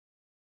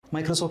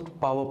Microsoft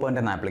PowerPoint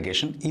എന്ന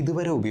application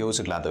ഇതുവരെ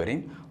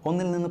ഉപയോഗിച്ചിട്ടില്ലാത്തവരെയും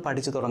ഒന്നിൽ നിന്ന്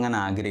പഠിച്ചു തുടങ്ങാൻ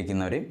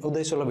ആഗ്രഹിക്കുന്നവരെയും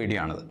ഉദ്ദേശിച്ചുള്ള വീഡിയോ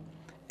ആണിത്.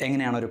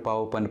 എങ്ങനെയാണ് ഒരു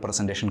PowerPoint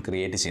പ്രസൻറ്റേഷൻ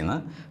ക്രിയേറ്റ്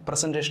ചെയ്യുന്നത്,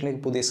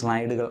 പ്രസൻറ്റേഷനിലേക്ക് പുതിയ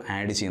സ്ലൈഡുകൾ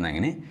ആഡ് ചെയ്യുന്ന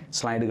എങ്ങനെ,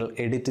 സ്ലൈഡുകൾ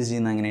എഡിറ്റ്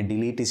ചെയ്യുന്ന എങ്ങനെ,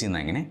 ഡിലീറ്റ് ചെയ്യുന്ന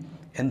എങ്ങനെ,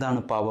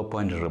 എന്താണ്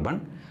PowerPoint ribbon,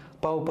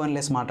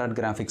 PowerPointലെ smart art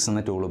graphics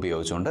എന്ന ടൂൾ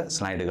ഉപയോഗിച്ചുകൊണ്ട്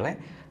സ്ലൈഡുകളെ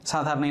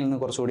സാധാരണയിൽ നിന്ന്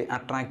കുറച്ചുകൂടി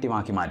അട്രാക്റ്റീവ്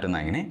ആക്കി മാറ്റുന്ന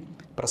എങ്ങനെ,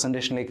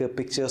 പ്രസൻറ്റേഷനിലേക്ക്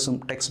പിക്ചേഴ്സും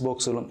ടെക്സ്റ്റ്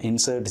ബോക്സുകളും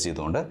ഇൻസേർട്ട്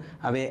ചെയ്തുകൊണ്ട്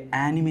അവയെ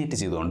ആനിമേറ്റ്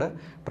ചെയ്തുകൊണ്ട്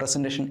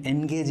പ്രസൻറ്റേഷൻ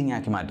എൻഗേജിംഗ്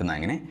ആക്കി മാറ്റുന്ന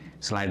എങ്ങനെ,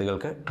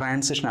 സ്ലൈഡുകൾക്ക്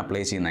ട്രാൻസിഷൻ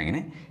അപ്ലൈ ചെയ്യുന്ന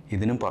എങ്ങനെ,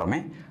 ഇതിനും പുറമെ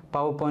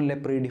PowerPointലെ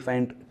പ്രീ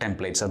ഡിഫൈൻഡ്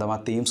ടെംപ്ലേറ്റ്സ് അഥവാ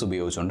തീംസ്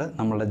ഉപയോഗിച്ചുകൊണ്ട്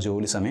നമ്മളുടെ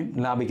ജോലി സമയം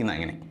ലാഭിക്കുന്ന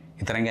എങ്ങനെ,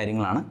 ഇത്തരം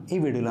കാര്യങ്ങളാണ് ഈ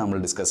വീഡിയോയിൽ നമ്മൾ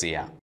ഡിസ്കസ്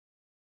ചെയ്യുക.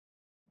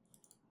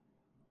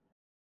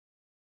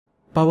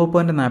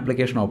 PowerPoint എന്ന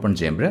ആപ്ലിക്കേഷൻ ഓപ്പൺ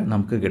ചെയ്യുമ്പോൾ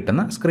നമുക്ക്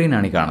കിട്ടുന്ന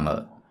സ്ക്രീനാണ് ഈ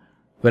കാണുന്നത്.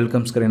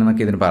 വെൽക്കം സ്ക്രീൻ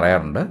എന്നൊക്കെ ഇതിന്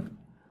പറയാറുണ്ട്.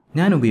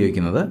 ഞാൻ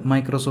ഉപയോഗിക്കുന്നത്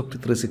മൈക്രോസോഫ്റ്റ്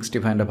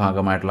 365ൻ്റെ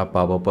ഭാഗമായിട്ടുള്ള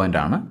PowerPoint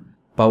ആണ്.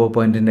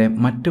 PowerPointൻ്റെ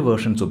മറ്റ്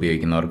വേർഷൻസ്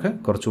ഉപയോഗിക്കുന്നവർക്ക്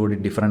കുറച്ചുകൂടി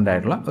ഡിഫറൻ്റ്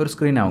ആയിട്ടുള്ള ഒരു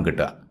സ്ക്രീനാവും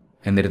കിട്ടുക.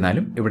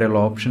 എന്നിരുന്നാലും ഇവിടെയുള്ള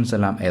ഓപ്ഷൻസ്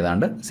എല്ലാം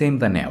ഏതാണ്ട് സെയിം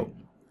തന്നെയാവും.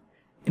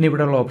 ഇനി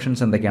ഇവിടെയുള്ള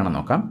ഓപ്ഷൻസ് എന്തൊക്കെയാണെന്ന്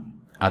നോക്കാം.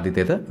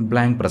 ആദ്യത്തേത്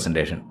ബ്ലാങ്ക്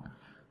പ്രസൻറ്റേഷൻ.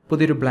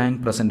 പുതിയൊരു ബ്ലാങ്ക്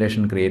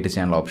പ്രസൻറ്റേഷൻ ക്രിയേറ്റ്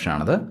ചെയ്യാനുള്ള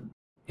ഓപ്ഷനാണിത്.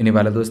 ഇനി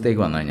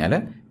വലതുവശത്തേക്ക് വന്നു കഴിഞ്ഞാൽ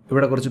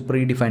ഇവിടെ കുറച്ച്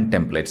പ്രീ ഡിഫൈൻഡ്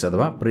ടെംപ്ലേറ്റ്സ്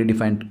അഥവാ പ്രീ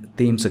ഡിഫൈൻഡ്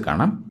തീംസ്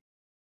കാണാം.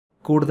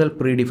 കൂടുതൽ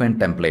പ്രീ ഡിഫൈൻഡ്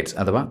ടെംപ്ലേറ്റ്സ്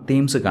അഥവാ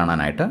തീംസ്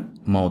കാണാനായിട്ട്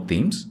മോർ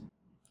തീംസ്.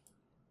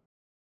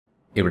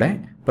 ഇവിടെ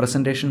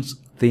presentations,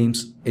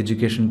 themes,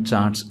 education,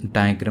 charts,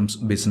 diagrams,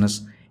 business,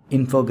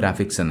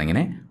 infographics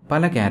എന്നിങ്ങനെ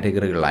പല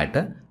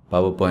കാറ്റഗറികളായിട്ട്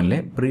PowerPointലെ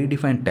പ്രീ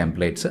ഡിഫൈൻഡ്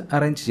ടെംപ്ലേറ്റ്സ്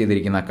അറേഞ്ച്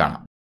ചെയ്തിരിക്കുന്ന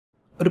കാണാം.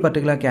 ഒരു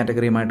പർട്ടിക്കുലർ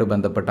കാറ്റഗറിയുമായിട്ട്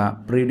ബന്ധപ്പെട്ട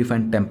പ്രീ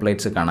ഡിഫൈൻഡ്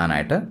ടെംപ്ലേറ്റ്സ്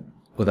കാണാനായിട്ട്,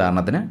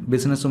 ഉദാഹരണത്തിന്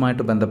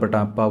ബിസിനസ്സുമായിട്ട് ബന്ധപ്പെട്ട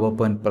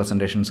PowerPoint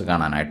പ്രസൻറ്റേഷൻസ്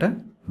കാണാനായിട്ട്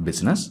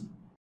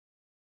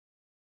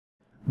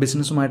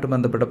ബിസിനസ്സുമായിട്ട്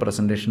ബന്ധപ്പെട്ട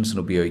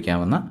പ്രസൻറ്റേഷൻസിന്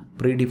ഉപയോഗിക്കാവുന്ന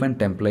പ്രീ ഡിഫൈൻഡ്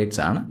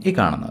ടെംപ്ലേറ്റ്സ് ആണ് ഈ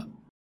കാണുന്നത്.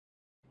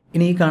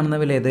 ഇനി ഈ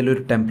കാണുന്നതിൽ ഏതെങ്കിലും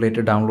ഒരു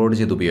ടെംപ്ലേറ്റ് ഡൗൺലോഡ്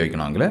ചെയ്ത്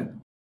ഉപയോഗിക്കണമെങ്കിൽ,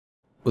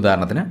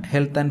 ഉദാഹരണത്തിന്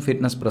ഹെൽത്ത് ആൻഡ്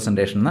ഫിറ്റ്നസ്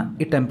പ്രസൻറ്റേഷൻ എന്ന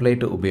ഈ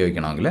ടെംപ്ലേറ്റ്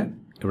ഉപയോഗിക്കണമെങ്കിൽ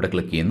ഇവിടെ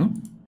ക്ലിക്ക് ചെയ്യുന്നു.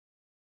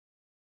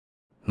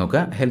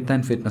 നോക്കുക, ഹെൽത്ത്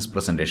ആൻഡ് ഫിറ്റ്നസ്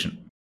പ്രസൻറ്റേഷൻ.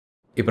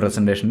 ഈ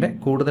പ്രസൻറ്റേഷൻ്റെ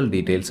കൂടുതൽ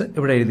ഡീറ്റെയിൽസ്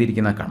ഇവിടെ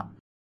എഴുതിയിരിക്കുന്ന കാണാം.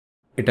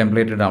 ഈ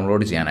ടെംപ്ലേറ്റ്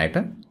ഡൗൺലോഡ്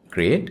ചെയ്യാനായിട്ട്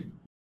ക്രിയേറ്റ്.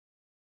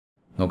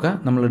 നോക്കുക,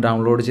 നമ്മൾ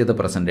ഡൗൺലോഡ് ചെയ്ത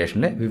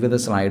പ്രസൻറ്റേഷനിലെ വിവിധ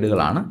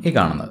സ്ലൈഡുകളാണ് ഈ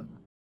കാണുന്നത്.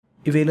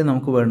 ഇവയിൽ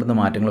നമുക്ക് വേണ്ടുന്ന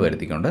മാറ്റങ്ങൾ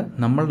വരുത്തിക്കൊണ്ട്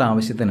നമ്മളുടെ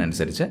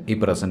ആവശ്യത്തിനനുസരിച്ച് ഈ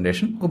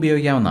പ്രസൻറ്റേഷൻ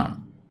ഉപയോഗിക്കാവുന്നതാണ്.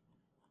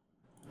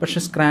 പക്ഷേ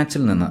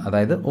സ്ക്രാച്ചിൽ നിന്ന്,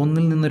 അതായത്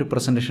ഒന്നിൽ നിന്നൊരു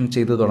പ്രസൻറ്റേഷൻ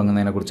ചെയ്തു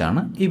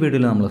തുടങ്ങുന്നതിനെക്കുറിച്ചാണ് ഈ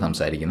വീഡിയോയിൽ നമ്മൾ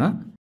സംസാരിക്കുന്നത്.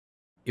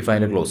 ഈ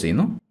ഫയൽ ക്ലോസ്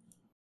ചെയ്യുന്നു.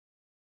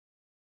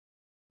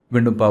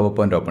 വീണ്ടും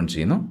PowerPoint ഓപ്പൺ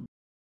ചെയ്യുന്നു.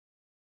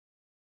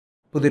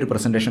 പുതിയൊരു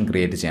പ്രസൻറ്റേഷൻ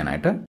ക്രിയേറ്റ്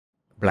ചെയ്യാനായിട്ട്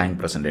ബ്ലാങ്ക്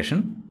പ്രസൻറ്റേഷൻ.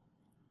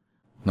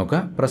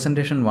 നോക്കുക,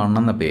 പ്രസൻറ്റേഷൻ 1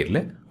 എന്ന പേരിൽ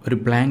ഒരു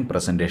ബ്ലാങ്ക്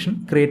പ്രസൻറ്റേഷൻ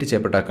ക്രിയേറ്റ്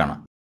ചെയ്യപ്പെട്ടാൽ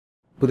കാണാം.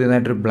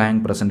 പുതിയതായിട്ടൊരു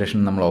ബ്ലാങ്ക് പ്രസൻറ്റേഷൻ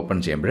നമ്മൾ ഓപ്പൺ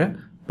ചെയ്യുമ്പോൾ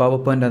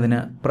PowerPoint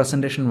അതിന്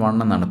പ്രസൻറ്റേഷൻ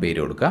 1 എന്നാണ് പേര്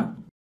കൊടുക്കുക.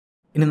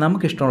 ഇനി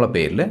നമുക്കിഷ്ടമുള്ള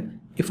പേരിൽ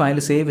ഈ ഫയൽ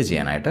സേവ്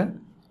ചെയ്യാനായിട്ട്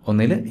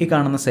ഒന്നിൽ ഈ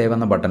കാണുന്ന സേവ്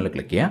എന്ന ബട്ടണിൽ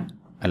ക്ലിക്ക് ചെയ്യുക,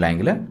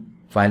 അല്ലെങ്കിൽ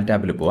ഫയൽ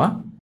ടാബിൽ പോവുക.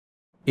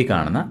 ഈ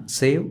കാണുന്ന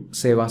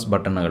സേവ് ആസ്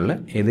ബട്ടണുകളിൽ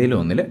ഏതെങ്കിലും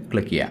ഒന്നിൽ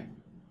ക്ലിക്ക് ചെയ്യുക.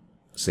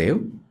 സേവ്.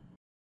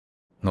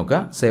 നോക്കുക,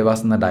 സേവ്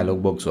ആസ് എന്ന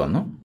ഡയലോഗ് ബോക്സ്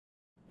വന്നു.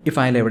 ഈ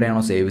ഫയൽ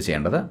എവിടെയാണോ സേവ്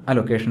ചെയ്യേണ്ടത് ആ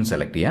ലൊക്കേഷൻ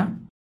സെലക്ട് ചെയ്യുക.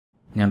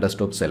 ഞാൻ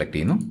ഡെസ്ക്ടോപ്പ് സെലക്ട്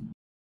ചെയ്യുന്നു.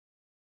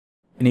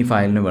 ഇനി ഈ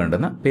ഫയലിന്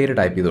വേണ്ടുന്ന പേര്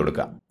ടൈപ്പ് ചെയ്ത്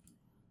കൊടുക്കുക.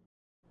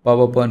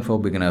 PowerPoint ഫോർ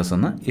ബിഗിനേഴ്സ്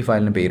എന്ന് ഈ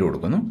ഫയലിന് പേര്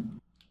കൊടുക്കുന്നു.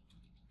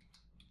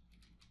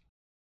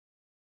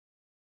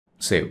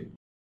 സേവ്.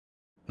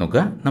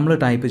 നോക്കുക, നമ്മൾ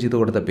ടൈപ്പ് ചെയ്ത്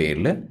കൊടുത്ത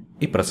പേരിൽ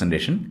ഈ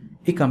പ്രസൻറ്റേഷൻ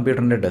ഈ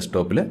കമ്പ്യൂട്ടറിൻ്റെ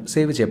ഡെസ്ക്ടോപ്പിൽ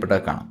സേവ് ചെയ്യപ്പെട്ടാൽ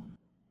കാണാം.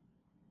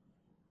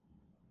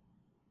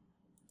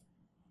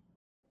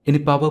 ഇനി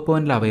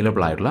PowerPointൽ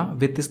അവൈലബിൾ ആയിട്ടുള്ള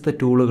വ്യത്യസ്ത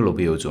ടൂളുകൾ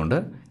ഉപയോഗിച്ചുകൊണ്ട്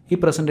ഈ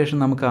പ്രസൻറ്റേഷൻ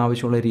നമുക്ക്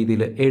ആവശ്യമുള്ള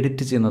രീതിയിൽ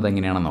എഡിറ്റ് ചെയ്യുന്നത്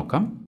എങ്ങനെയാണെന്ന്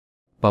നോക്കാം.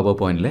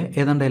 PowerPointലെ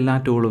ഏതാണ്ട് എല്ലാ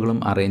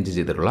ടൂളുകളും അറേഞ്ച്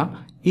ചെയ്തിട്ടുള്ള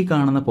ഈ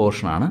കാണുന്ന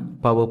പോർഷനാണ്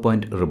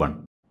PowerPoint റിബൺ.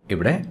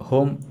 ഇവിടെ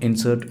home,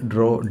 insert,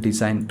 draw,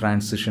 design,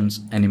 transitions,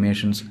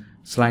 animations,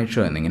 slide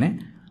show എന്നിങ്ങനെ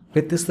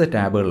വ്യത്യസ്ത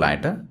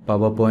ടാബുകളിലായിട്ട്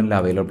PowerPointൽ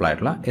അവൈലബിൾ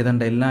ആയിട്ടുള്ള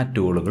ഏതാണ്ട് എല്ലാ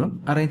ടൂളുകളും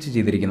അറേഞ്ച്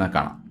ചെയ്തിരിക്കുന്ന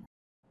കാണാം.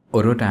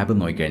 ഓരോ ടാബ്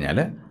നോക്കിക്കഴിഞ്ഞാൽ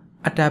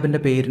ആ ടാബിൻ്റെ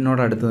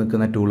പേരിനോട് അടുത്ത്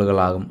നിൽക്കുന്ന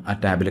ടൂളുകളാകും ആ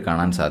ടാബിൽ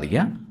കാണാൻ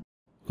സാധിക്കുക.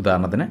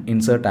 ഉദാഹരണത്തിന്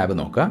ഇൻസേർട്ട് ടാബ്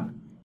നോക്കുക.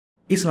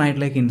 ഈ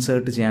സ്ലൈഡിലേക്ക്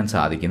ഇൻസേർട്ട് ചെയ്യാൻ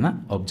സാധിക്കുന്ന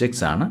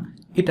ഒബ്ജക്ട്സ് ആണ്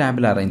ഈ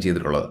ടാബിൽ അറേഞ്ച്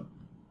ചെയ്തിട്ടുള്ളത്.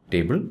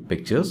 Table,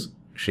 pictures,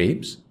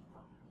 shapes,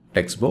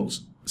 text box,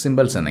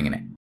 symbols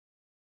എന്നിങ്ങനെ.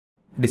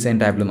 ഡിസൈൻ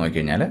ടാബിൽ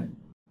നോക്കിക്കഴിഞ്ഞാൽ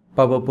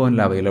PowerPointൽ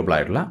അവൈലബിൾ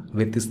ആയിട്ടുള്ള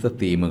വ്യത്യസ്ത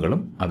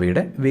തീമുകളും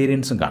അവയുടെ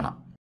വേരിയൻസും കാണാം.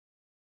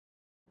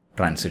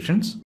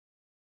 Transitions,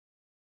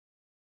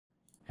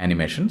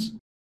 animations.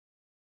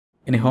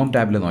 ഇനി ഹോം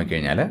ടാബിൽ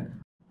നോക്കിക്കഴിഞ്ഞാൽ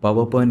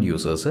PowerPoint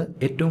യൂസേഴ്സ്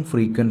ഏറ്റവും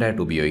ഫ്രീക്വൻ്റ്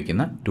ആയിട്ട്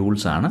ഉപയോഗിക്കുന്ന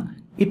ടൂൾസാണ്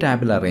ഈ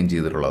ടാബിൽ അറേഞ്ച്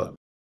ചെയ്തിട്ടുള്ളത്.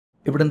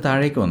 ഇവിടുന്ന്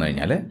താഴേക്ക് വന്നു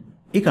കഴിഞ്ഞാൽ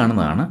ഈ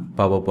കാണുന്നതാണ്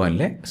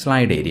PowerPointലെ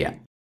സ്ലൈഡ് ഏരിയ.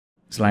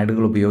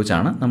 സ്ലൈഡുകൾ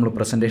ഉപയോഗിച്ചാണ് നമ്മൾ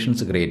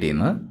പ്രസൻറ്റേഷൻസ് ക്രിയേറ്റ്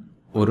ചെയ്യുന്നത്.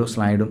 ഓരോ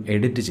സ്ലൈഡും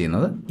എഡിറ്റ്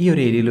ചെയ്യുന്നത് ഈ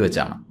ഒരു ഏരിയയിൽ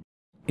വെച്ചാണ്.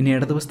 ഇനി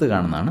ഇടതുവശത്ത്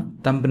കാണുന്നതാണ്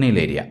തംബ്നെയിൽ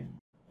ഏരിയ.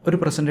 ഒരു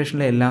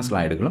പ്രസൻറ്റേഷനിലെ എല്ലാ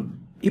സ്ലൈഡുകളും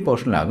ഈ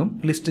പോർഷനിലാകും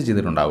ലിസ്റ്റ്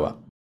ചെയ്തിട്ടുണ്ടാവുക.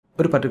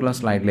 ഒരു പർട്ടിക്കുലർ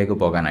സ്ലൈഡിലേക്ക്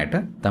പോകാനായിട്ട്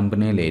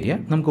തംബ്നെയിൽ ഏരിയ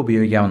നമുക്ക്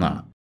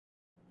ഉപയോഗിക്കാവുന്നതാണ്.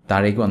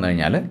 താഴേക്ക് വന്നു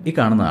കഴിഞ്ഞാൽ ഈ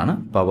കാണുന്നതാണ്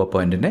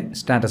PowerPointൻ്റെ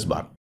സ്റ്റാറ്റസ്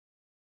ബാർ.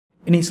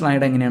 ഇനി ഈ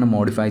സ്ലൈഡ് എങ്ങനെയാണ്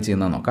മോഡിഫൈ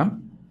ചെയ്യുന്നത് നോക്കാം.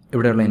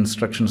 ഇവിടെയുള്ള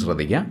ഇൻസ്ട്രക്ഷൻസ്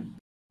ശ്രദ്ധിക്കുക.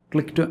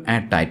 Click to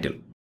add title.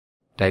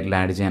 Title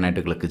add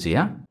ചെയ്യാനായിട്ട് ക്ലിക്ക്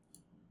ചെയ്യുക.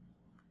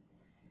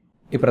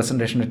 ഈ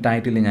പ്രസൻറ്റേഷൻ്റെ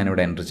ടൈറ്റിൽ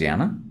ഞാനിവിടെ എൻ്റർ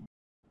ചെയ്യാണ്.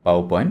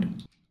 PowerPoint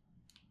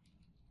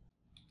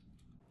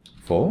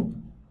for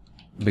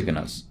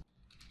beginners.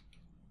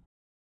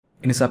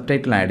 ഇനി സബ്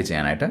ടൈറ്റിൽ ആഡ്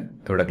ചെയ്യാനായിട്ട്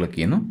ഇവിടെ ക്ലിക്ക്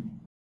ചെയ്യുന്നു.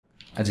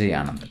 അജയ്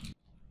ആനന്ദ്.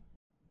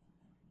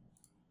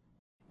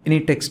 ഇനി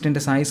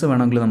ടെക്സ്റ്റിൻ്റെ സൈസ്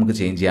വേണമെങ്കിൽ നമുക്ക്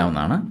ചേഞ്ച്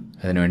ചെയ്യാവുന്നതാണ്.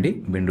 അതിനുവേണ്ടി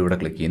വീണ്ടും ഇവിടെ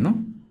ക്ലിക്ക് ചെയ്യുന്നു.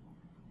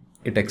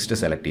 ഈ ടെക്സ്റ്റ്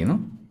സെലക്ട് ചെയ്യുന്നു.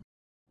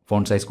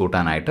 ഫോണ്ട് സൈസ്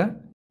കൂട്ടാനായിട്ട്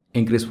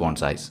ഇൻക്രീസ് ഫോണ്ട്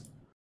സൈസ്.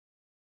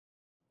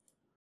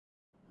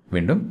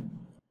 വീണ്ടും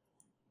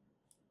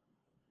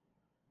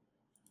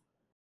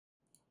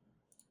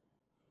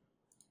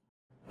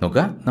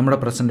നോക്കുക, നമ്മുടെ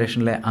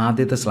പ്രസൻറ്റേഷനിലെ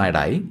ആദ്യത്തെ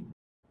സ്ലൈഡായി.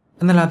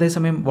 എന്നാൽ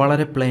അതേസമയം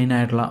വളരെ പ്ലെയിൻ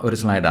ആയിട്ടുള്ള ഒരു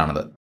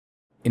സ്ലൈഡാണിത്.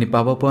 ഇനി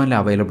PowerPointൽ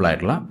അവൈലബിൾ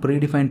ആയിട്ടുള്ള പ്രീ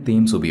ഡിഫൈൻഡ്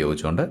തീംസ്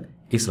ഉപയോഗിച്ചുകൊണ്ട്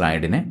ഈ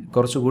സ്ലൈഡിനെ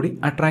കുറച്ചുകൂടി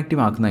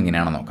അട്രാക്റ്റീവ് ആക്കുന്നത്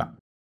എങ്ങനെയാണെന്ന് നോക്കാം.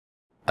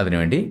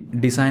 അതിനുവേണ്ടി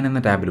ഡിസൈൻ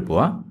എന്ന ടാബിൽ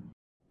പോവുക.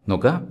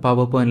 നോക്കുക,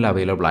 PowerPointൽ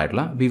അവൈലബിൾ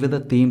ആയിട്ടുള്ള വിവിധ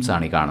തീംസ്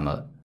ആണ് ഈ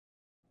കാണുന്നത്.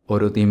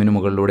 ഓരോ തീമിന്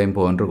മുകളിലൂടെയും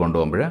പോയിന്റർ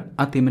കൊണ്ടുപോകുമ്പോൾ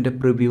ആ തീമിൻ്റെ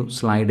പ്രിവ്യൂ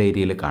സ്ലൈഡ്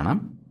ഏരിയയിൽ കാണാം.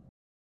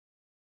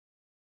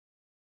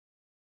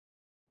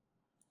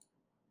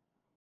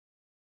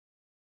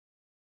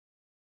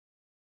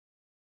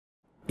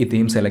 ഈ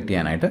തീം സെലക്ട്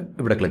ചെയ്യാനായിട്ട്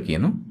ഇവിടെ ക്ലിക്ക്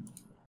ചെയ്യുന്നു.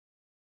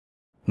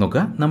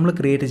 നോക്കുക, നമ്മൾ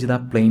ക്രിയേറ്റ് ചെയ്ത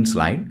പ്ലെയിൻ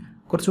സ്ലൈഡ്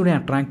കുറച്ചുകൂടി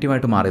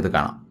അട്രാക്റ്റീവായിട്ട് മാറിയത്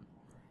കാണാം.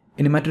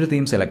 ഇനി മറ്റൊരു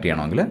തീം സെലക്ട്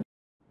ചെയ്യണമെങ്കിൽ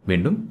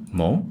വീണ്ടും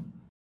മൂവ്.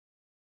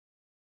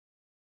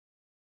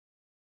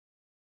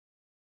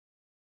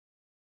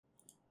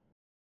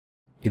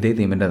 ഇതേ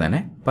തീമിൻ്റെ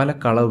തന്നെ പല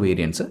കളർ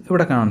വേരിയൻസ്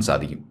ഇവിടെ കാണാൻ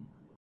സാധിക്കും.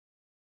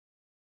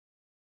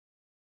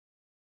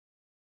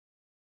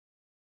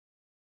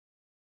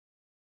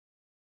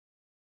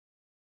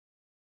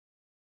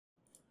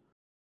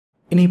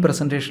 ഇനി ഈ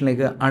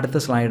പ്രസൻറ്റേഷനിലേക്ക് അടുത്ത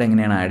സ്ലൈഡ്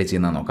എങ്ങനെയാണ് ആഡ്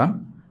ചെയ്യുന്നത് നോക്കാം.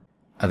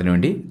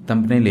 അതിനുവേണ്ടി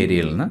തംബ്നെയിൽ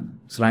ഏരിയയിൽ നിന്ന്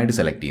സ്ലൈഡ്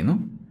സെലക്ട് ചെയ്യുന്നു.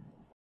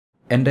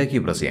 എൻ്റർ കീ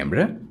പ്രസ് ചെയ്യുമ്പോൾ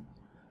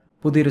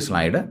പുതിയൊരു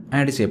സ്ലൈഡ്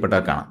ആഡ്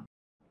ചെയ്യപ്പെട്ടാൽ കാണാം.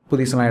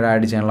 പുതിയ സ്ലൈഡ്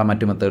ആഡ് ചെയ്യാനുള്ള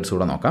മറ്റ് മെത്തേഡ്സ്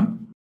കൂടെ നോക്കാം.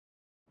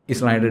 ഈ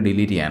സ്ലൈഡ്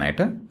ഡിലീറ്റ്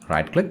ചെയ്യാനായിട്ട്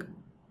റൈറ്റ് ക്ലിക്ക്,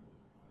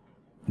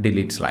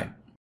 ഡിലീറ്റ് സ്ലൈഡ്.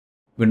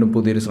 വീണ്ടും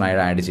പുതിയൊരു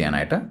സ്ലൈഡ് ആഡ്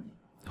ചെയ്യാനായിട്ട്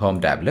ഹോം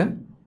ടാബിൽ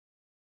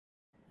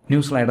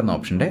ന്യൂ സ്ലൈഡ് എന്ന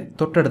ഓപ്ഷൻ്റെ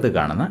തൊട്ടടുത്ത്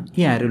കാണുന്ന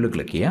ഈ ആരോയിൽ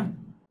ക്ലിക്ക് ചെയ്യുക.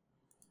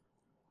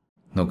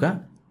 നോക്കുക,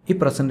 ഈ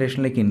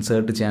പ്രസൻറ്റേഷനിലേക്ക്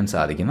ഇൻസേർട്ട് ചെയ്യാൻ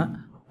സാധിക്കുന്ന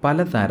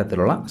പല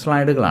തരത്തിലുള്ള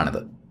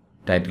സ്ലൈഡുകളാണിത്.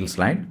 Title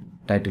slide,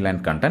 title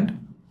and content,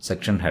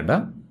 section header,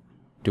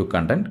 to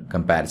content,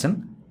 comparison,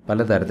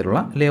 പലതരത്തിലുള്ള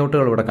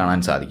ലേഔട്ടുകൾ ഇവിടെ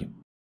കാണാൻ സാധിക്കും.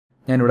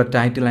 ഞാനിവിടെ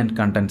ടൈറ്റിൽ ആൻഡ്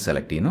കണ്ടൻറ്റ്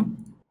സെലക്ട് ചെയ്യുന്നു.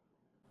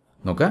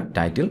 നോക്കുക,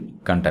 ടൈറ്റിൽ,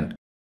 കണ്ടൻറ്റ്.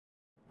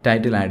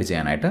 ടൈറ്റിൽ ആഡ്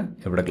ചെയ്യാനായിട്ട്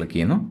ഇവിടെ ക്ലിക്ക്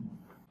ചെയ്യുന്നു.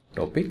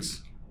 ടോപ്പിക്സ്.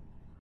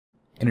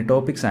 ഇനി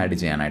ടോപ്പിക്സ് ആഡ്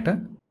ചെയ്യാനായിട്ട്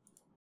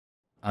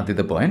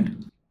ആദ്യത്തെ പോയിന്റ്,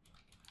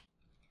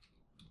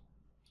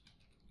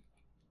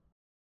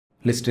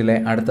 ലിസ്റ്റിലെ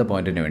അടുത്ത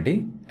പോയിന്റിന് വേണ്ടി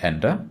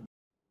എൻ്റർ.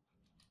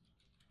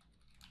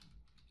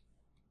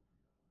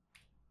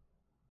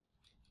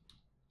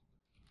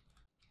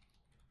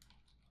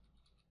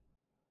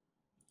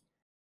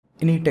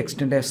 ഇനി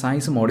ടെക്സ്റ്റിൻ്റെ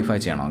സൈസ് മോഡിഫൈ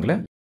ചെയ്യണമെങ്കിൽ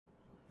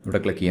ഇവിടെ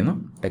ക്ലിക്ക് ചെയ്യുന്നു.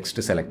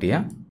 ടെക്സ്റ്റ് സെലക്ട്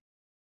ചെയ്യുക.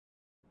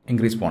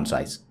 Increase font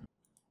size.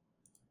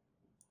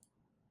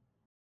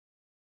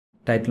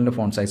 ടൈറ്റിലിൻ്റെ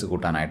font size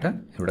കൂട്ടാനായിട്ട്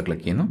ഇവിടെ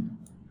ക്ലിക്ക് ചെയ്യുന്നു.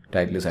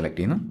 ടൈറ്റിൽ സെലക്ട്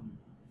ചെയ്യുന്നു.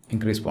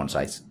 Increase font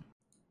size.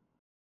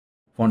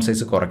 Font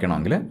size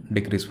കുറയ്ക്കണമെങ്കിൽ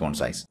decrease font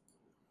size.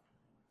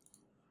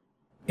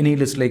 ഇനി ഈ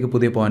ലിസ്റ്റിലേക്ക്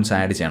പുതിയ പോയിന്റ്സ്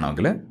ആഡ്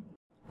ചെയ്യണമെങ്കിൽ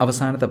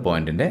അവസാനത്തെ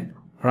പോയിന്റിൻ്റെ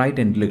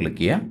റൈറ്റ് എൻഡിൽ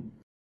ക്ലിക്ക് ചെയ്യുക.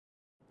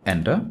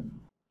 എൻ്റർ.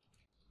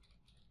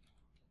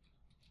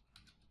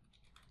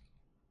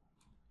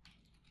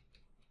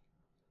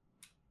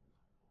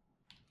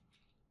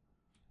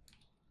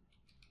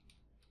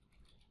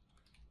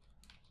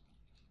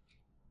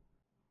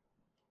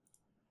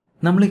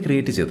 നമ്മൾ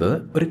ക്രിയേറ്റ് ചെയ്തത്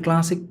ഒരു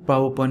ക്ലാസിക്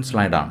PowerPoint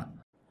സ്ലൈഡാണ്.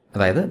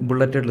 അതായത്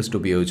ബുള്ളറ്റഡ് ലിസ്റ്റ്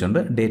ഉപയോഗിച്ചുകൊണ്ട്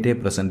ഡേറ്റയെ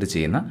പ്രസൻറ്റ്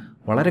ചെയ്യുന്ന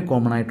വളരെ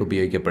കോമൺ ആയിട്ട്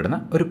ഉപയോഗിക്കപ്പെടുന്ന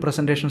ഒരു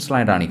പ്രസൻറ്റേഷൻ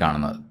സ്ലൈഡാണ് ഈ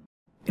കാണുന്നത്.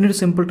 ഇനി ഒരു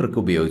സിമ്പിൾ ട്രിക്ക്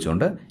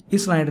ഉപയോഗിച്ചുകൊണ്ട് ഈ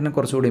സ്ലൈഡിനെ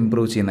കുറച്ചുകൂടി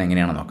ഇമ്പ്രൂവ് ചെയ്യുന്നത്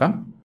എങ്ങനെയാണെന്ന് നോക്കാം.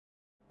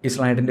 ഈ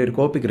സ്ലൈഡിൻ്റെ ഒരു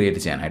കോപ്പി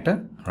ക്രിയേറ്റ് ചെയ്യാനായിട്ട്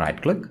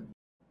റൈറ്റ് ക്ലിക്ക്,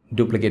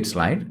 ഡ്യൂപ്ലിക്കേറ്റ്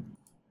സ്ലൈഡ്.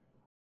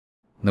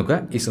 നോക്കുക,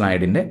 ഈ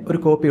സ്ലൈഡിൻ്റെ ഒരു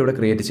കോപ്പി ഇവിടെ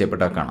ക്രിയേറ്റ്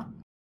ചെയ്യപ്പെട്ടാൽ കാണാം.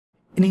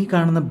 ഇനി ഈ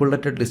കാണുന്ന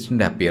ബുള്ളറ്റഡ്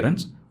ലിസ്റ്റിൻ്റെ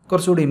അപ്പിയറൻസ്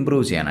കുറച്ചുകൂടി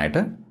ഇമ്പ്രൂവ്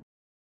ചെയ്യാനായിട്ട്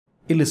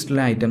ഈ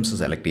ലിസ്റ്റിലെ ഐറ്റംസ്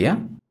സെലക്ട്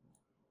ചെയ്യുക.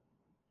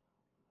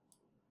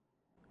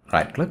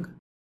 Right click.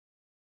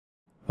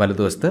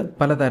 വലതുവശത്ത്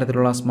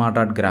പലതരത്തിലുള്ള സ്മാർട്ട്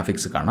ആർട്ട്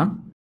ഗ്രാഫിക്സ് കാണാം.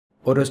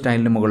 ഓരോ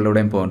സ്റ്റൈലിന്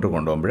മുകളിലൂടെയും പോയിന്റർ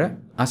കൊണ്ടുപോകുമ്പോൾ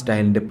ആ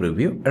സ്റ്റൈലിൻ്റെ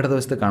പ്രിവ്യൂ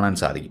ഇടതുവശത്ത് കാണാൻ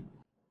സാധിക്കും.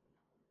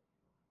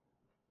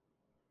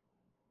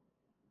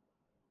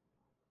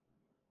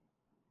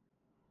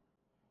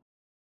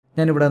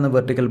 ഞാനിവിടെ നിന്ന്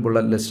വെർട്ടിക്കൽ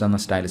ബുള്ളറ്റ് ലിസ്റ്റ് എന്ന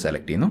സ്റ്റൈൽ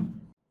സെലക്ട് ചെയ്യുന്നു.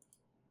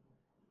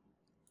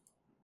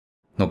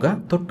 നോക്കുക,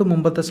 തൊട്ട്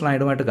മുമ്പത്തെ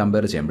സ്ലൈഡുമായിട്ട്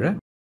കമ്പയർ ചെയ്യുമ്പോൾ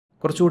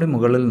കുറച്ചുകൂടി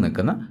മുകളിൽ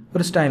നിൽക്കുന്ന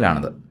ഒരു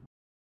സ്റ്റൈലാണിത്.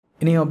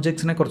 ഇനി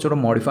ഒബ്ജക്ട്സിനെ കുറച്ചുകൂടെ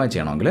മോഡിഫൈ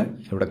ചെയ്യണമെങ്കിൽ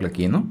ഇവിടെ ക്ലിക്ക്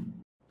ചെയ്യുന്നു.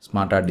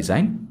 Smart art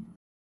design.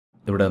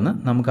 ഇവിടെ നിന്ന്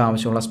നമുക്ക്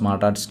ആവശ്യമുള്ള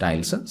സ്മാർട്ട് ആർട്ട്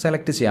സ്റ്റൈൽസ്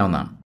സെലക്ട്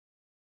ചെയ്യാവുന്നതാണ്.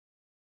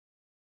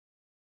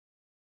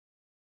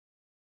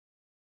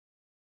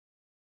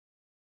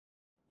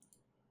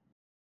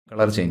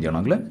 കളർ ചേഞ്ച്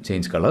ചെയ്യണമെങ്കിൽ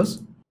ചേഞ്ച് കളേഴ്സ്.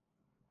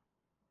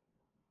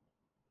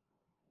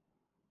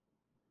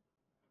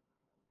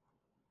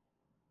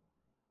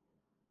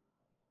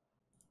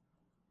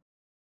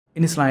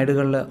 ഇനി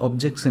സ്ലൈഡുകളിൽ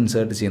ഒബ്ജക്ട്സ്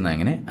ഇൻസേർട്ട് ചെയ്യുന്നത്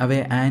എങ്ങനെ,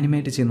 അവയെ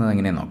ആനിമേറ്റ് ചെയ്യുന്നത്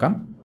എങ്ങനെ നോക്കാം.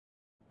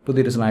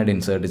 പുതിയൊരു സ്ലൈഡ്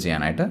ഇൻസേർട്ട്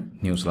ചെയ്യാനായിട്ട്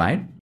new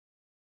slide,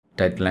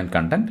 title and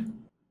content,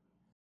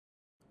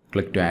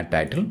 click to add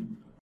title,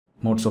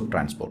 modes of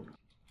transport,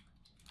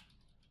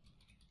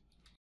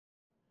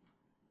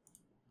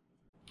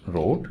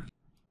 road,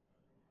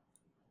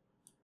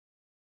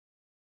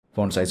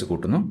 font size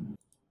കൂട്ടുന്നു,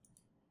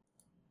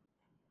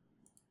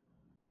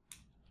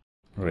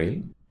 റെയിൽ,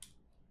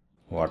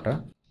 വാട്ടർ,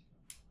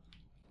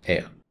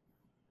 എയർ.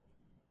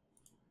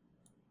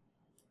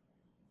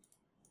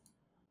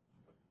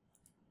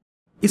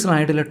 ഈ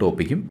സ്ലൈഡിലെ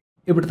ടോപ്പിക്കും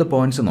ഇവിടുത്തെ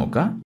പോയിന്റ്സ്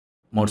നോക്കുക.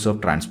 Modes of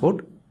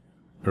transport,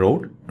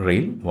 road,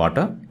 rail,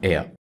 water,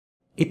 air.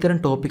 ഇത്തരം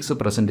ടോപ്പിക്സ്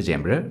പ്രസൻറ്റ്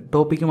ചെയ്യുമ്പോൾ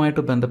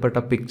ടോപ്പിക്കുമായിട്ട് ബന്ധപ്പെട്ട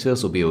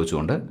പിക്ചേഴ്സ്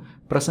ഉപയോഗിച്ചുകൊണ്ട്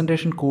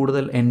presentation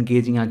കൂടുതൽ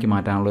എൻഗേജിംഗ് ആക്കി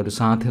മാറ്റാനുള്ള ഒരു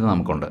സാധ്യത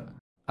നമുക്കുണ്ട്.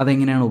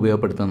 അതെങ്ങനെയാണ്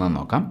ഉപയോഗപ്പെടുത്തുന്നതെന്ന്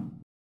നോക്കാം.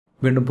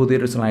 വീണ്ടും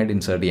പുതിയൊരു സ്ലൈഡ്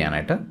ഇൻസേർട്ട്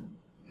ചെയ്യാനായിട്ട്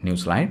new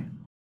slide,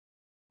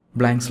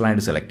 blank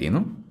slide select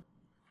ചെയ്യുന്നു.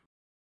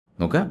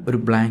 നോക്കുക, ഒരു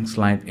ബ്ലാങ്ക്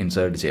സ്ലൈഡ്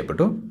ഇൻസേർട്ട്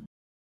ചെയ്യപ്പെട്ടു.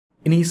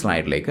 ഇനി ഈ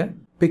സ്ലൈഡിലേക്ക്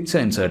പിക്ചർ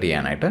ഇൻസേർട്ട്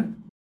ചെയ്യാനായിട്ട്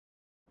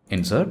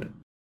ഇൻസേർട്ട്,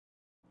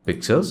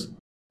 പിക്ചേഴ്സ്.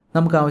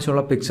 നമുക്ക്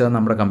ആവശ്യമുള്ള പിക്ചർ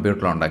നമ്മുടെ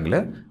കമ്പ്യൂട്ടറിലുണ്ടെങ്കിൽ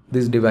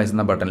ദിസ് ഡിവൈസ്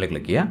എന്ന ബട്ടണിൽ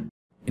ക്ലിക്ക് ചെയ്യുക.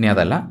 ഇനി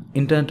അതല്ല,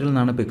 ഇൻ്റർനെറ്റിൽ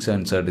നിന്നാണ് പിക്ചർ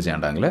ഇൻസേർട്ട്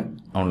ചെയ്യേണ്ടതെങ്കിൽ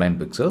ഓൺലൈൻ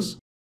പിക്ചേഴ്സ്.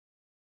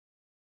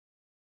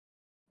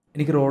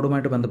 എനിക്ക്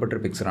റോഡുമായിട്ട്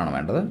ബന്ധപ്പെട്ടൊരു പിക്ചറാണ്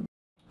വേണ്ടത്.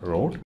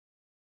 Road,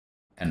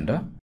 enter.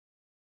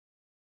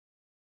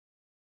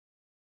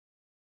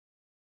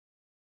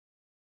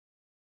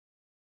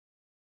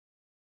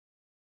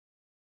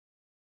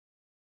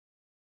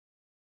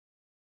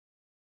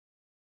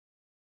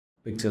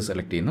 പിക്ചർ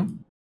സെലക്ട് ചെയ്യുന്നു,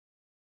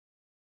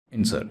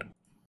 ഇൻസേർട്ട്.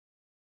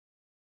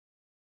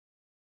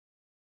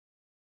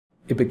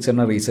 ഈ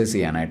പിക്ചറിനെ റീസൈസ്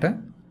ചെയ്യാനായിട്ട്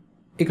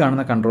ഈ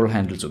കാണുന്ന കൺട്രോൾ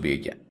ഹാൻഡിൽസ്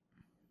ഉപയോഗിക്കാം.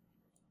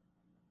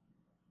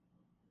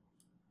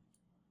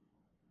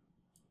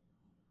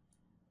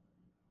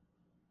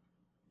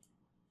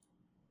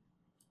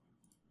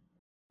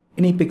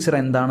 ഇനി ഈ പിക്ചർ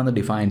എന്താണെന്ന്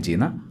ഡിഫൈൻ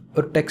ചെയ്യുന്ന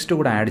ഒരു ടെക്സ്റ്റ്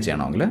കൂടെ ആഡ്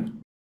ചെയ്യണമെങ്കിൽ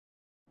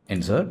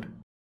insert,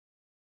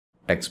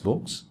 text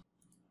box,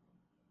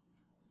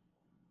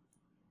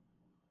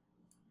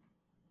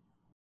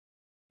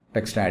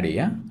 text add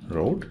ചെയ്യുക,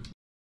 road.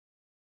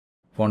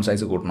 Font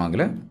size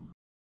കൂട്ടണമെങ്കിൽ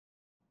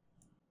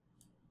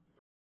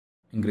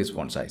increase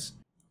font size.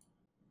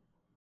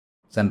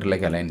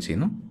 സെൻറ്ററിലേക്ക് align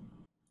ചെയ്യുന്നു.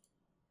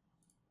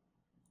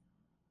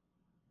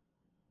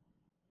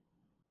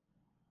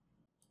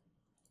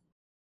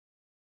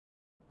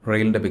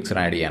 റെയിലിൻ്റെ പിക്ചർ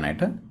ആഡ്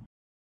ചെയ്യാനായിട്ട്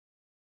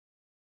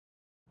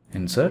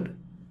ഇൻസേർട്ട്,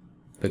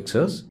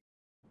 പിക്ചേഴ്സ്.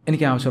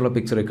 എനിക്ക് ആവശ്യമുള്ള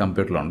പിക്ചർ ഈ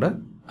കമ്പ്യൂട്ടറിലുണ്ട്.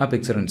 ആ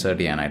പിക്ചർ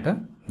ഇൻസേർട്ട് ചെയ്യാനായിട്ട്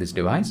this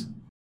device,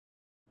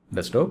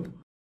 desktop,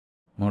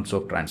 modes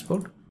of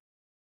transport,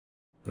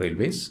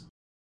 railways,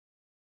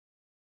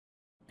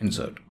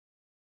 insert.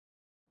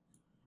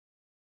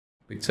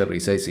 Picture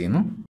resize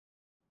ചെയ്യുന്നു.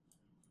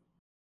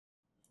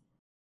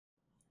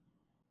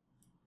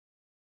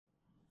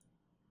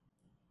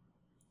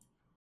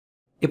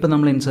 ഇപ്പോൾ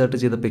നമ്മൾ ഇൻസേർട്ട്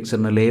ചെയ്ത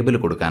പിക്ചറിന് ലേബൽ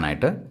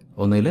കൊടുക്കാനായിട്ട്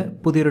ഒന്നുകിൽ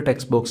പുതിയൊരു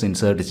ടെക്സ്റ്റ് ബോക്സ്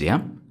ഇൻസേർട്ട്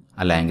ചെയ്യാം,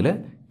 അല്ലെങ്കിൽ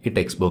ഈ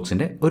ടെക്സ്റ്റ്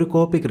ബോക്സിൻ്റെ ഒരു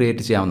കോപ്പി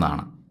ക്രിയേറ്റ്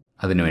ചെയ്യാവുന്നതാണ്.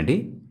 അതിനുവേണ്ടി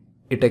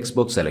ഈ ടെക്സ്റ്റ്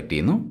ബോക്സ് സെലക്ട്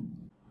ചെയ്യുന്നു,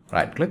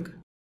 right click,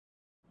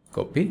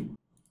 copy,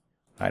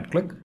 right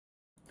click,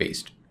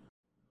 paste.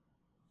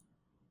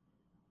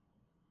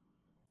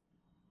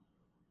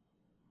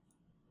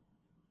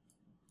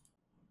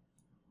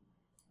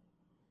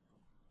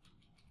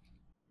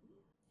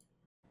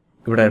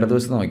 ഇവിടെ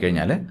ഇടതുവശത്ത്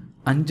നോക്കിക്കഴിഞ്ഞാൽ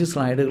 5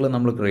 സ്ലൈഡുകൾ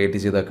നമ്മൾ ക്രിയേറ്റ്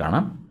ചെയ്താൽ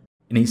കാണാം.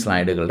 ഇനി ഈ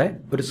സ്ലൈഡുകളുടെ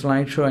ഒരു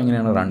സ്ലൈഡ് ഷോ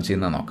എങ്ങനെയാണ് റൺ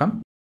ചെയ്യുന്നത് നോക്കാം.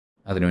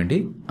 അതിനുവേണ്ടി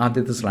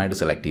ആദ്യത്തെ സ്ലൈഡ്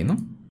സെലക്ട് ചെയ്യുന്നു.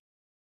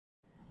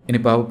 ഇനി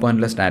പവർ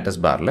പോയിന്റിലെ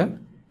സ്റ്റാറ്റസ് ബാറിൽ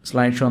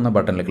സ്ലൈഡ് ഷോ എന്ന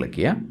ബട്ടണിൽ ക്ലിക്ക്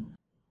ചെയ്യുക.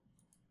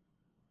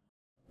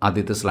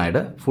 ആദ്യത്തെ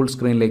സ്ലൈഡ് ഫുൾ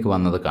സ്ക്രീനിലേക്ക്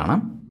വന്നത്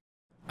കാണാം.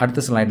 അടുത്ത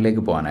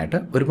സ്ലൈഡിലേക്ക് പോകാനായിട്ട്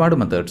ഒരുപാട്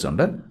മെത്തേഡ്സ്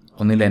ഉണ്ട്.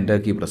 ഒന്നിൽ എൻ്റർ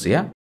കീ പ്രസ്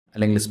ചെയ്യുക,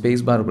 അല്ലെങ്കിൽ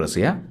സ്പേസ് ബാർ പ്രസ്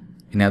ചെയ്യുക.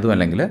 ഇനി അതും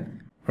അല്ലെങ്കിൽ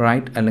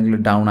റൈറ്റ് അല്ലെങ്കിൽ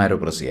ഡൗൺ ആരോ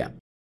പ്രസ് ചെയ്യുക.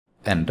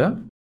 എൻ്റർ.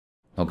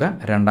 നോക്കുക,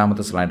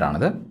 രണ്ടാമത്തെ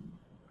സ്ലൈഡാണിത്.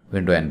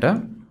 വീണ്ടും എൻ്റർ.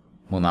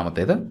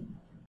 മൂന്നാമത്തേത്.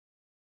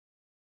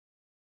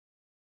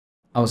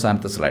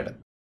 അവസാനത്തെ സ്ലൈഡ്.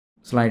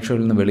 സ്ലൈഡ്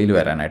ഷോയിൽ നിന്ന് വെളിയിൽ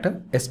വരാനായിട്ട്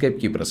എസ്കേപ്പ്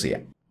കീ പ്രസ്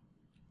ചെയ്യാം.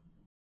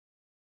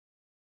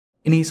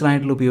 ഇനി ഈ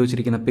സ്ലൈഡിൽ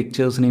ഉപയോഗിച്ചിരിക്കുന്ന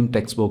പിക്ചേഴ്സിനെയും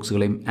ടെക്സ്റ്റ്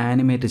ബോക്സുകളെയും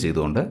ആനിമേറ്റ്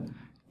ചെയ്തുകൊണ്ട്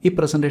ഈ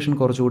പ്രസൻറ്റേഷൻ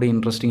കുറച്ചുകൂടി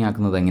ഇൻട്രസ്റ്റിംഗ്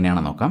ആക്കുന്നത്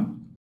എങ്ങനെയാണെന്ന് നോക്കാം.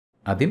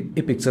 ആദ്യം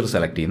ഈ പിക്ചർ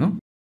സെലക്ട് ചെയ്യുന്നു.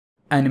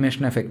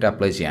 ആനിമേഷൻ എഫക്റ്റ്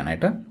അപ്ലൈ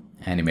ചെയ്യാനായിട്ട്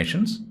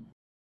ആനിമേഷൻസ്.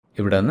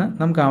 ഇവിടെ നിന്ന്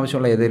നമുക്ക്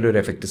ആവശ്യമുള്ള ഏതെങ്കിലും ഒരു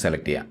എഫക്റ്റ്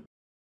സെലക്ട് ചെയ്യാം.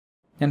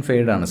 ഞാൻ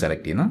ഫെയ്ഡാണ്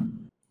സെലക്ട് ചെയ്യുന്നത്.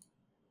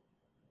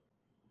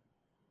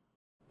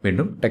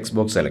 വീണ്ടും ടെക്സ്റ്റ്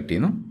ബോക്സ് സെലക്ട്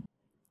ചെയ്യുന്നു,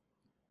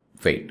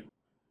 ഫെയ്ഡ്.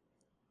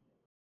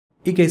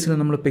 ഈ കേസിൽ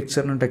നമ്മൾ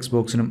പിക്ചറിനും ടെക്സ്റ്റ്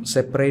ബോക്സിനും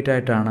സെപ്പറേറ്റ്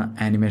ആയിട്ടാണ്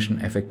ആനിമേഷൻ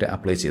എഫക്റ്റ്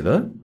അപ്ലൈ ചെയ്തത്.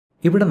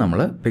 ഇവിടെ നമ്മൾ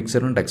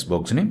പിക്ചറിനും ടെക്സ്റ്റ്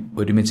ബോക്സിനെയും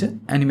ഒരുമിച്ച്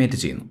ആനിമേറ്റ്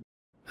ചെയ്യുന്നു.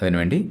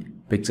 അതിനുവേണ്ടി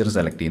പിക്ചർ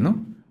സെലക്ട് ചെയ്യുന്നു,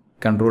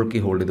 കൺട്രോൾ കീ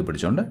ഹോൾഡ് ചെയ്ത്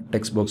പിടിച്ചുകൊണ്ട്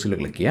ടെക്സ്റ്റ് ബോക്സിൽ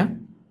ക്ലിക്ക് ചെയ്യുക.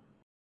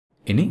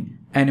 ഇനി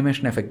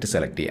ആനിമേഷൻ എഫക്റ്റ്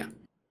സെലക്ട് ചെയ്യുക.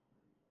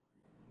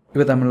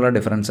 ഇവ തമ്മിലുള്ള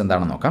ഡിഫറൻസ്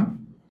എന്താണെന്ന് നോക്കാം.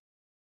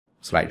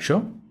 Slide show.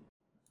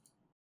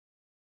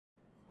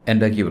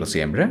 Enter key press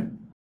ചെയ്യുമ്പോൾ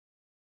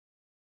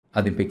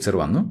ആദ്യം പിക്ചർ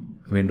വന്നു,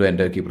 വീണ്ടും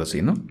എൻ്റർ കീ പ്രസ്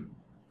ചെയ്യുന്നു,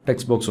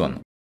 ടെക്സ്റ്റ് ബോക്സ് വന്നു.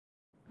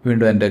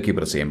 വീണ്ടും എൻ്റർ കീ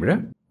പ്രസ് ചെയ്യുമ്പോൾ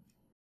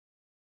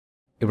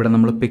ഇവിടെ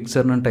നമ്മൾ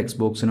പിക്ചറിനും ടെക്സ്റ്റ്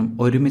ബോക്സിനും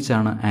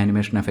ഒരുമിച്ചാണ്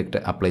ആനിമേഷൻ എഫക്റ്റ്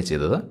അപ്ലൈ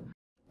ചെയ്തത്.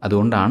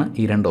 അതുകൊണ്ടാണ്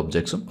ഈ രണ്ട്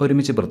ഒബ്ജക്ട്സും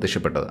ഒരുമിച്ച്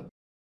പ്രത്യക്ഷപ്പെട്ടത്.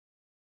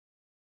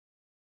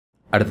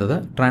 അടുത്തത്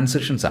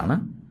ട്രാൻസിഷൻസ് ആണ്.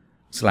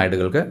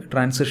 സ്ലൈഡുകൾക്ക്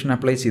ട്രാൻസിഷൻ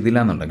അപ്ലൈ ചെയ്തില്ല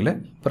എന്നുണ്ടെങ്കിൽ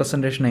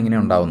പ്രസൻറ്റേഷൻ എങ്ങനെ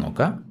ഉണ്ടാവും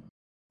നോക്കുക.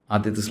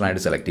 ആദ്യത്തെ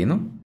സ്ലൈഡ് സെലക്ട് ചെയ്യുന്നു,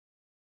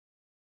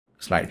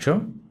 സ്ലൈഡ് ഷോ,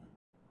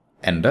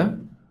 എൻ്റർ.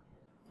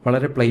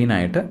 വളരെ പ്ലെയിൻ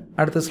ആയിട്ട്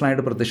അടുത്ത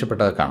സ്ലൈഡ്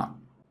പ്രത്യക്ഷപ്പെട്ടത് കാണാം.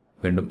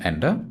 വീണ്ടും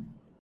എൻ്റർ.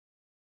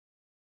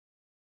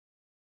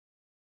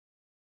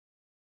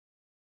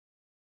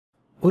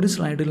 ഒരു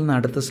സ്ലൈഡിൽ നിന്ന്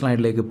അടുത്ത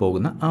സ്ലൈഡിലേക്ക്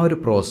പോകുന്ന ആ ഒരു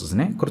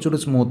പ്രോസസ്സിനെ കുറച്ചുകൂടി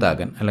സ്മൂത്ത്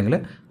ആക്കാൻ അല്ലെങ്കിൽ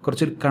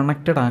കുറച്ചുകൂടി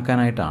കണക്റ്റഡ്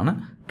ആക്കാനായിട്ടാണ്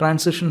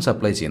ട്രാൻസിഷൻസ്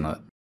അപ്ലൈ ചെയ്യുന്നത്.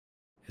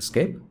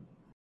 എസ്കേപ്പ്.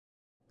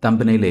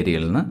 തമ്പനെയിൽ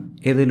ഏരിയയിൽ നിന്ന്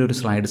ഏതെങ്കിലും ഒരു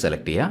സ്ലൈഡ്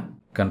സെലക്ട് ചെയ്യുക.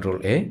 Control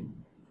A.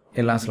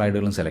 എല്ലാ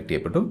സ്ലൈഡുകളും സെലക്ട്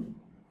ചെയ്യപ്പെട്ടു.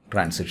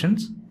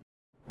 ട്രാൻസിഷൻസ്.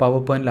 പവർ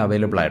പോയിന്റിൽ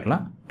അവൈലബിൾ ആയിട്ടുള്ള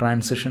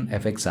ട്രാൻസിഷൻ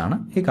എഫക്ട്സ് ആണ്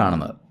ഈ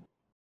കാണുന്നത്.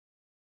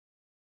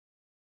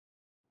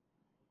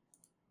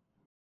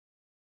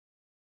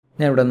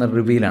 ഞാൻ ഇവിടെ നിന്ന്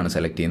റിവീലാണ്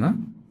സെലക്ട് ചെയ്യുന്നത്.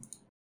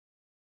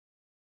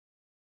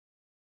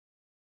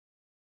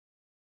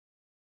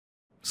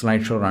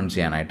 സ്ലൈഡ് ഷോ റൺ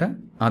ചെയ്യാനായിട്ട്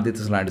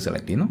ആദ്യത്തെ സ്ലൈഡ്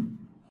സെലക്ട് ചെയ്യുന്നു,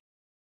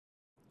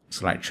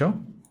 സ്ലൈഡ് ഷോ,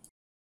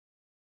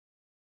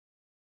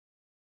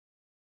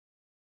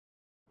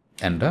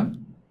 എൻ്റർ.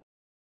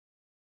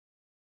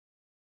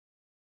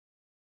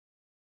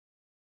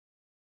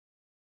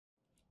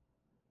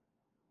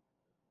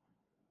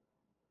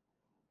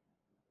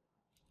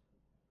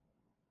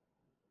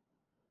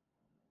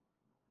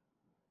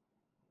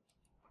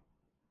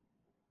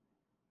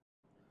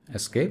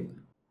 എസ്കേപ്പ്.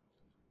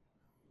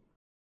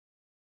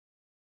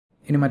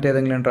 ഇനി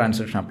മറ്റേതെങ്കിലും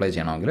ട്രാൻസിഷൻ അപ്ലൈ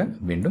ചെയ്യണമെങ്കിൽ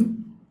വീണ്ടും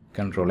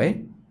കൺട്രോൾ എ,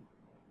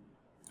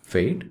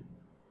 ഫെയ്ഡ്.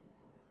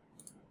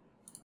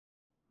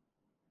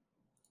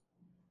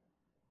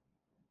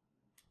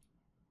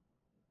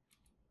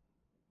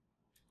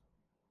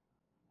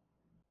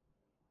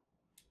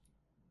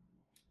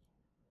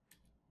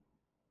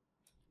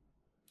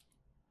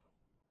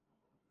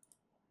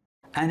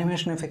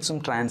 ആനിമേഷൻ എഫക്ട്സും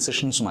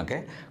ട്രാൻസിഷൻസുമൊക്കെ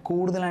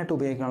കൂടുതലായിട്ട്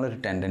ഉപയോഗിക്കാനുള്ളൊരു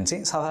ടെൻഡൻസി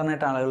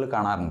സാധാരണയായിട്ട് ആളുകൾ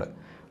കാണാറുണ്ട്.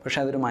 പക്ഷേ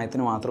അതൊരു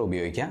മയത്തിന് മാത്രം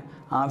ഉപയോഗിക്കുക.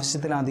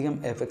 ആവശ്യത്തിലധികം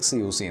എഫക്ട്സ്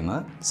യൂസ്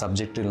ചെയ്യുന്നത്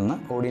സബ്ജക്റ്റിൽ നിന്ന്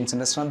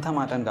ഓഡിയൻസിൻ്റെ ശ്രദ്ധ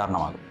മാറ്റാൻ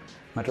കാരണമാകും.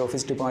 മറ്റൊരു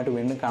ഓഫീസ് ടിപ്പുമായിട്ട്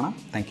വീണ്ടും കാണാം.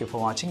 Thank you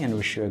for watching and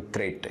wish you A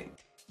great day.